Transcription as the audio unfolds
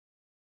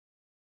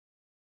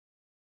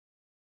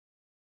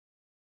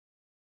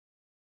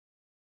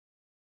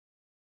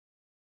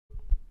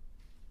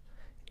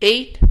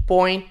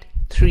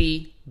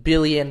8.3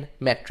 billion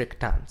metric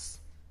tons.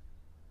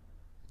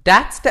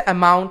 That's the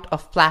amount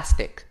of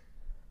plastic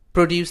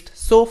produced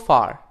so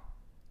far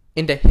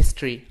in the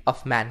history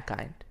of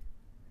mankind.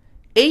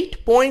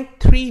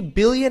 8.3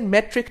 billion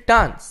metric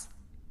tons.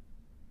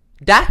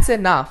 That's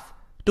enough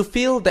to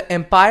fill the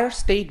Empire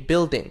State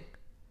Building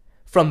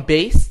from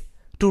base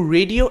to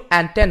radio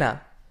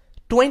antenna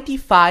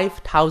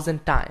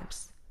 25,000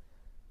 times.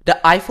 The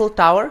Eiffel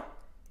Tower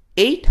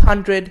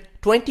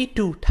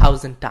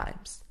 822,000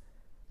 times.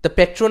 The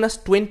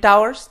Petronas Twin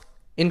Towers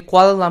in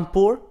Kuala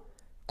Lumpur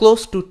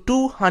close to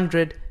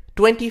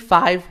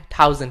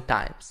 225,000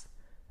 times.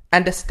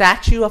 And the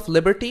Statue of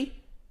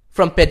Liberty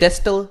from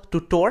pedestal to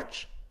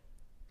torch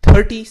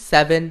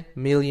 37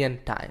 million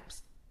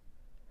times.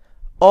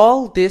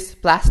 All this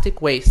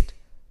plastic waste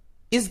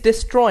is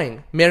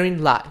destroying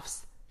marine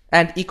lives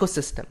and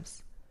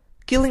ecosystems,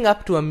 killing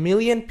up to 1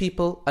 million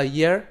people a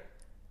year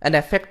and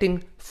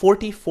affecting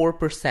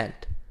 44%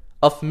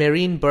 of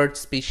marine bird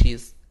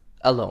species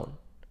alone.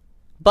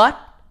 But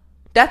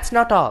that's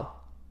not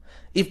all.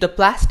 If the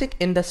plastic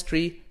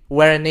industry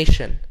were a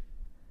nation,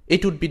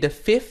 it would be the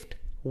 5th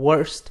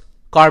worst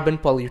carbon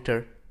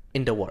polluter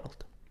in the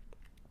world.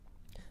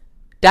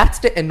 That's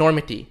the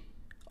enormity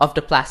of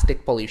the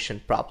plastic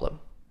pollution problem.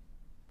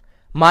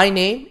 My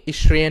name is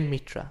Shreyan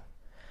Mitra.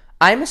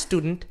 I'm a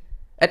student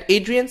at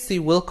Adrian C.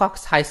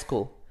 Wilcox High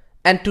School,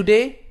 and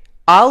today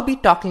I'll be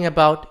talking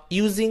about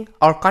using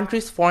our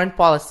country's foreign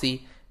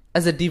policy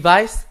as a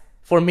device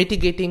for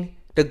mitigating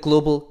the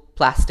global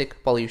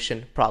plastic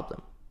pollution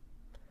problem.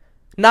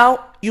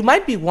 Now, you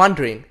might be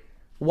wondering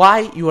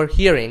why you are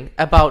hearing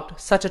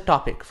about such a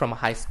topic from a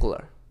high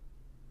schooler.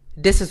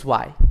 This is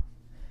why.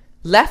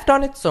 Left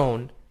on its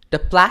own, the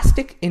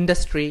plastic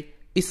industry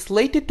is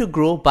slated to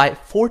grow by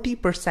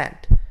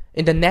 40%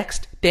 in the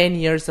next 10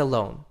 years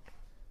alone.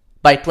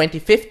 By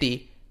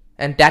 2050,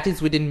 and that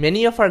is within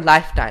many of our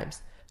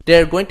lifetimes,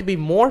 there are going to be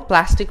more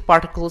plastic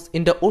particles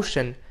in the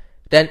ocean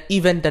than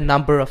even the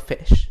number of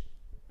fish.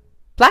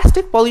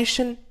 Plastic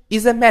pollution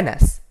is a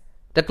menace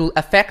that will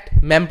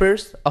affect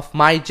members of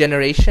my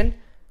generation,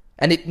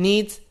 and it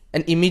needs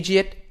an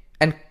immediate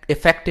and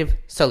effective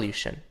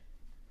solution.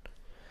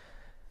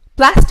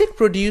 Plastic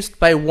produced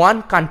by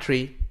one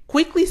country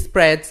quickly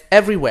spreads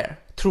everywhere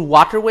through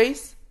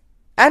waterways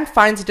and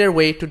finds their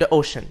way to the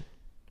ocean.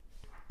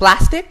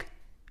 Plastic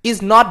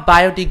is not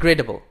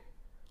biodegradable.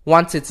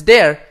 Once it's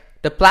there,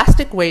 the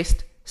plastic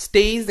waste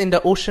stays in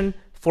the ocean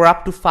for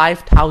up to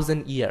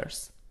 5,000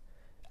 years.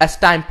 As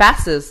time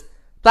passes,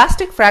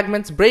 plastic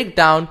fragments break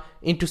down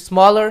into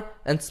smaller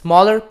and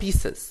smaller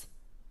pieces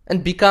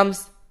and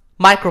becomes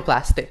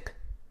microplastic.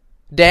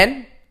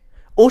 Then,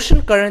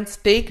 ocean currents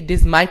take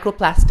these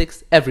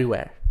microplastics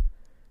everywhere.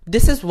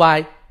 This is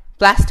why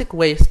plastic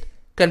waste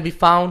can be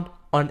found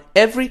on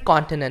every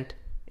continent,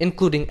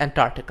 including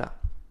Antarctica.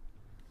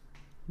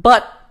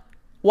 But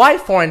why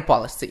foreign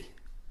policy?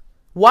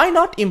 Why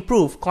not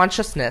improve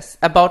consciousness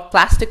about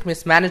plastic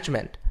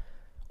mismanagement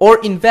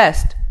or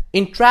invest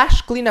in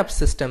trash cleanup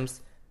systems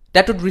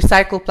that would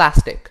recycle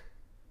plastic?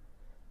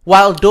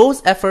 While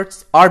those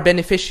efforts are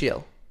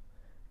beneficial,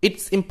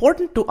 it's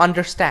important to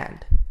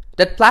understand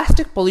that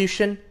plastic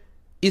pollution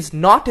is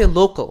not a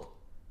local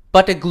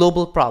but a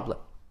global problem.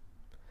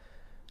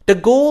 The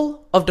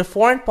goal of the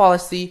foreign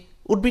policy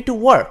would be to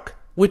work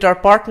with our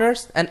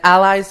partners and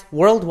allies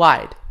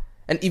worldwide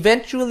and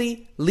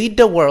eventually lead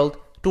the world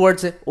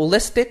towards a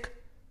holistic,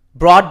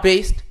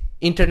 broad-based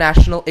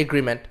international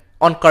agreement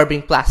on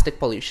curbing plastic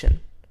pollution.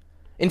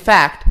 In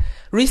fact,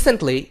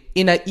 recently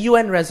in a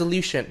UN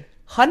resolution,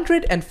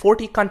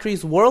 140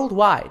 countries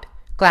worldwide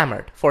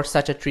clamored for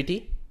such a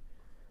treaty.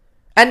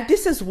 And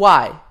this is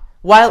why,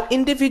 while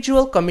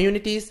individual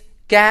communities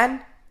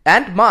can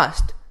and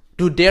must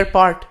do their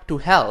part to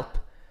help,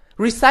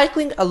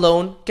 recycling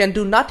alone can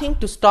do nothing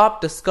to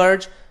stop the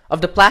scourge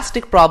of the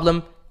plastic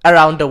problem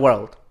around the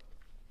world.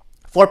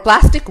 For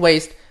plastic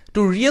waste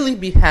to really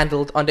be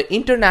handled on the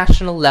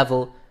international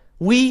level,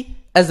 we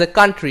as a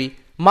country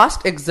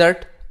must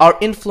exert our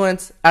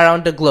influence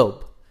around the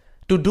globe.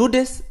 To do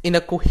this in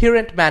a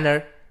coherent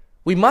manner,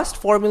 we must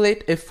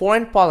formulate a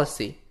foreign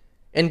policy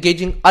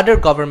engaging other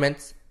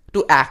governments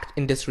to act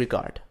in this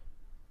regard.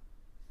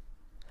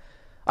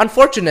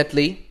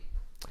 Unfortunately,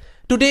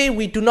 today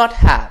we do not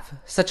have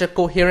such a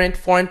coherent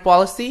foreign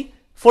policy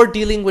for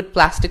dealing with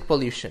plastic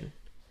pollution.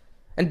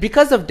 And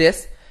because of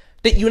this,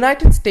 the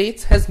United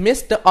States has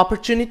missed the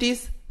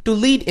opportunities to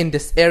lead in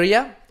this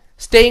area,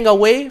 staying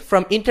away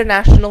from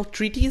international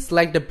treaties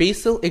like the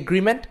Basel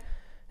Agreement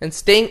and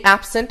staying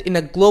absent in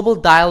a global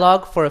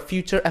dialogue for a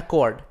future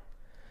accord.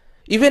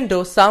 Even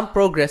though some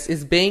progress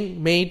is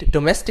being made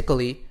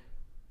domestically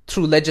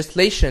through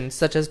legislation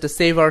such as the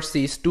Save Our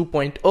Seas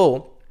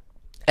 2.0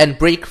 and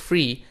Break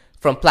Free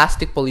from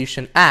Plastic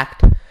Pollution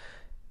Act,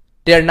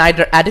 they are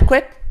neither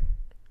adequate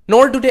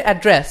nor do they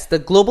address the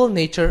global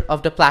nature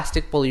of the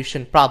plastic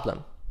pollution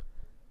problem.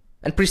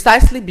 And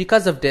precisely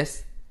because of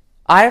this,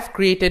 I have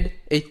created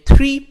a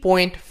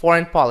 3-point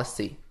foreign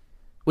policy,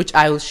 which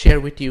I will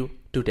share with you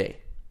today.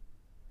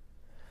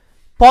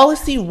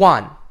 Policy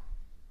 1.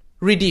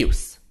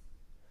 Reduce.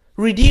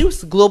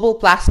 Reduce global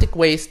plastic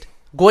waste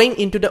going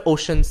into the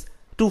oceans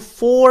to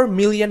 4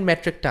 million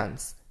metric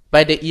tons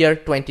by the year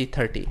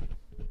 2030.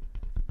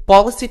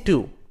 Policy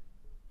 2.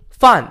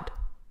 Fund.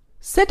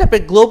 Set up a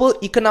global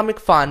economic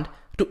fund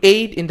to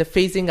aid in the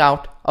phasing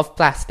out of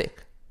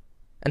plastic.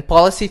 And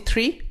Policy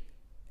 3.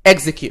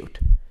 Execute.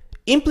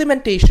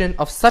 Implementation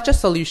of such a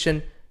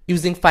solution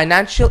using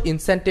financial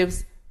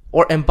incentives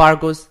or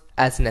embargoes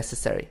as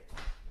necessary.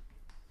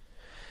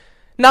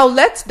 Now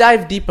let's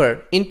dive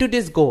deeper into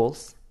these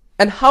goals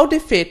and how they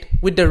fit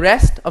with the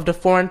rest of the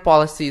foreign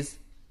policies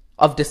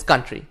of this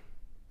country.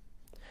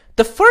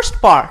 The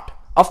first part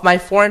of my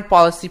foreign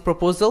policy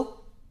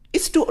proposal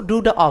is to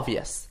do the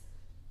obvious,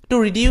 to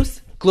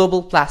reduce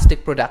global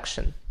plastic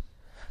production.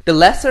 The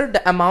lesser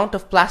the amount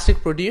of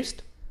plastic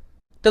produced,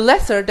 the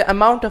lesser the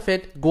amount of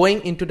it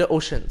going into the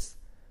oceans.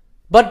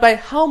 But by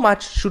how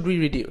much should we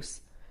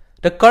reduce?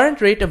 The current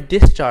rate of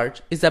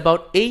discharge is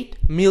about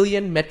 8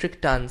 million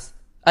metric tons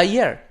a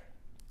year.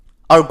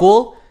 Our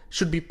goal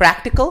should be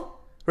practical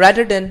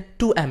rather than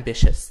too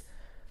ambitious.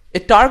 A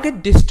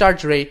target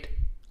discharge rate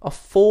of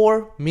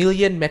 4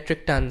 million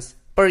metric tons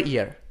per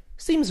year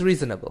seems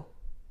reasonable.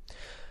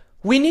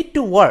 We need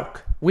to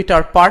work with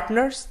our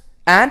partners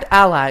and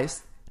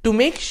allies to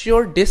make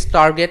sure this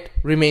target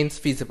remains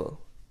feasible.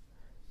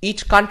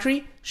 Each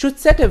country should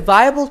set a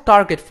viable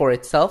target for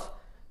itself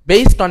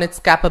based on its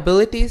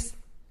capabilities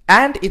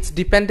and its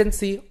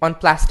dependency on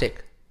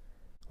plastic.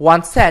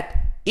 Once set,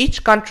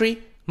 each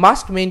country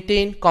must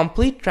maintain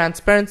complete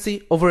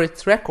transparency over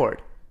its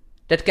record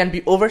that can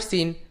be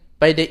overseen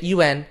by the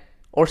UN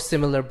or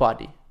similar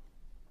body.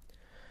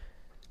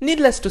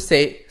 Needless to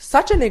say,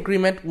 such an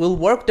agreement will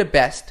work the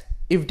best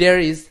if there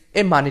is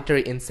a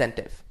monetary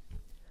incentive.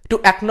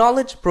 To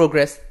acknowledge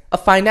progress, a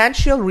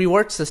financial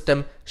reward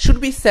system should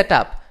be set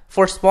up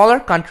for smaller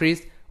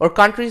countries or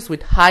countries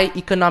with high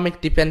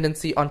economic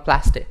dependency on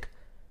plastic.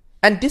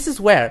 And this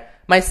is where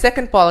my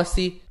second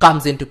policy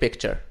comes into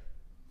picture.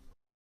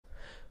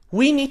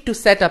 We need to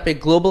set up a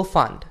global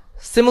fund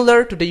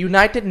similar to the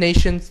United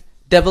Nations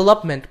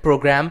Development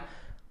Program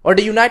or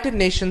the United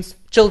Nations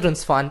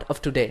Children's Fund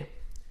of today.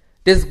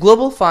 This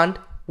global fund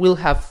will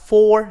have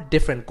 4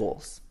 different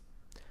goals.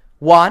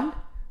 1.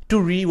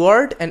 To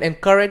reward and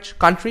encourage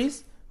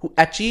countries who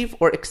achieve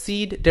or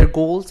exceed their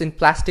goals in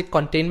plastic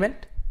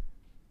containment.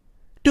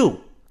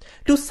 2.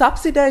 To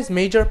subsidize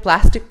major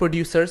plastic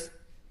producers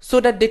so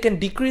that they can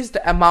decrease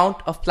the amount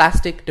of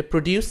plastic they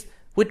produce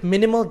with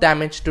minimal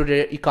damage to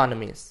their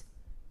economies.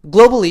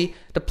 Globally,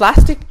 the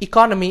plastic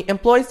economy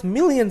employs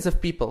millions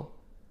of people,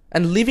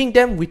 and leaving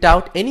them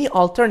without any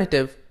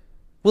alternative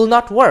will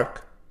not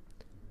work.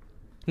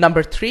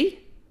 Number 3.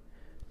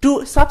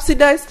 To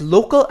subsidize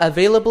local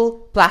available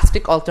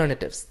plastic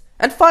alternatives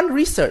and fund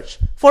research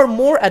for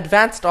more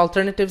advanced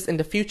alternatives in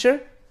the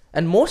future.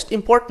 And most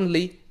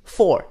importantly,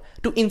 4.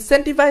 To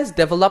incentivize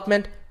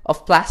development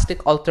of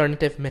plastic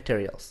alternative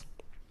materials.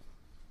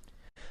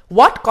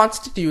 What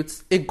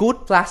constitutes a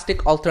good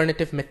plastic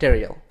alternative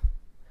material?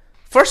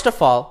 First of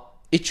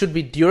all, it should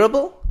be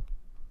durable,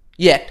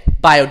 yet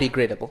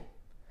biodegradable.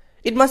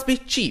 It must be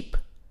cheap,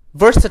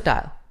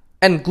 versatile,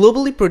 and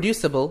globally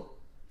producible,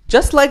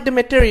 just like the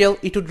material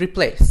it would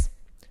replace.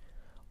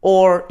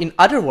 Or, in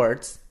other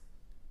words,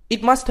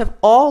 it must have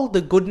all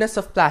the goodness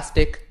of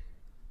plastic,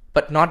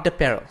 but not the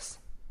perils.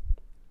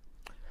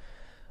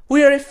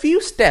 We are a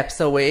few steps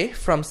away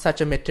from such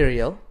a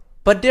material,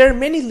 but there are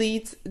many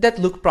leads that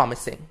look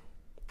promising.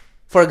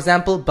 For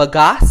example,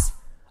 bagasse,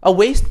 a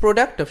waste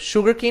product of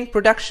sugarcane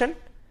production,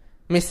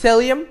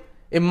 mycelium,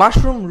 a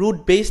mushroom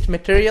root-based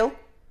material,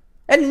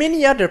 and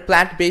many other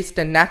plant-based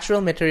and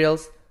natural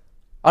materials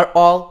are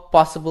all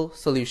possible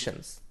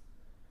solutions.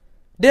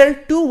 There are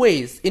 2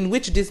 ways in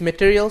which these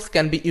materials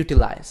can be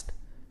utilized.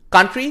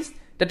 Countries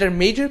that are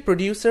major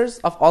producers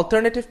of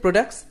alternative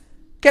products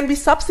can be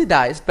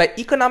subsidized by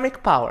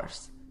economic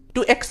powers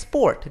to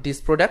export these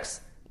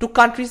products to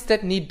countries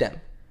that need them,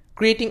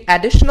 creating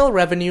additional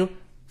revenue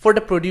for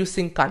the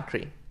producing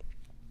country.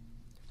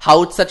 How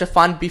would such a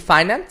fund be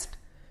financed?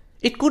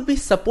 It could be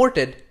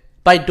supported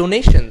by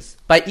donations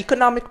by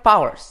economic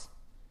powers,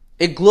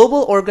 a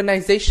global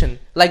organization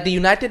like the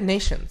United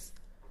Nations,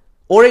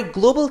 or a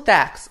global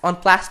tax on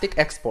plastic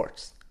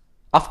exports.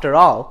 After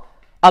all,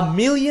 1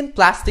 million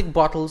plastic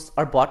bottles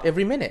are bought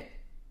every minute.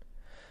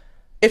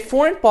 A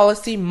foreign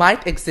policy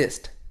might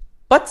exist,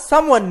 but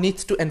someone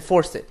needs to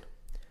enforce it.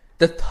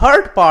 The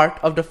third part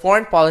of the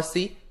foreign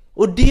policy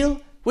would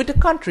deal with a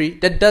country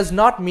that does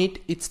not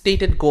meet its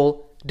stated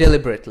goal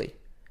deliberately.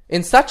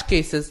 In such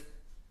cases,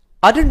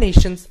 other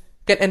nations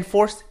can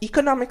enforce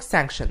economic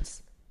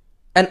sanctions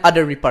and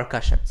other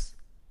repercussions.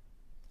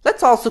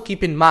 Let's also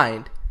keep in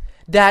mind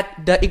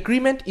that the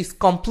agreement is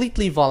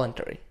completely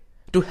voluntary.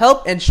 To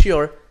help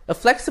ensure a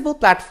flexible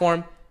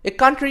platform, a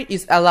country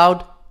is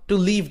allowed to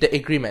leave the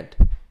agreement.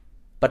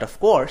 But of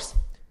course,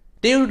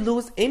 they would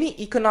lose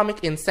any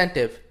economic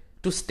incentive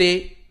to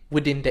stay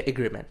within the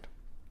agreement.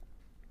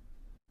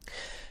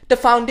 The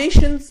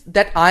foundations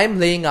that I am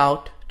laying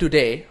out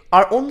today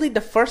are only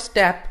the first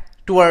step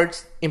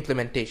towards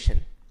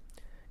implementation.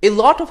 A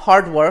lot of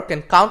hard work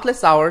and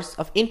countless hours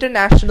of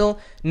international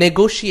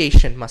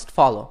negotiation must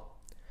follow.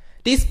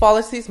 These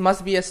policies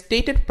must be a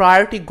stated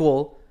priority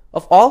goal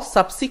of all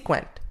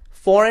subsequent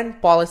foreign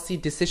policy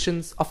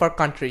decisions of our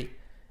country,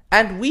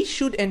 and we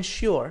should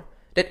ensure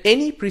that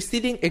any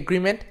preceding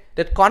agreement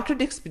that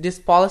contradicts this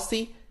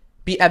policy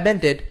be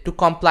amended to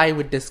comply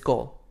with this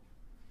goal.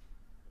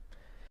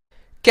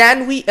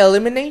 Can we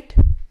eliminate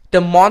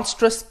the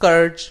monstrous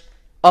scourge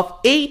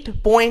of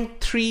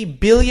 8.3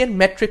 billion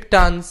metric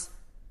tons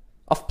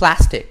of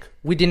plastic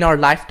within our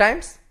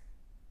lifetimes?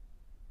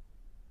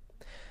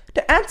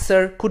 The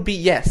answer could be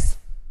yes,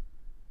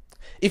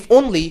 if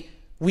only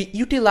we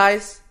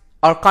utilize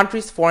our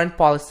country's foreign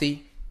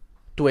policy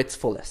to its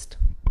fullest.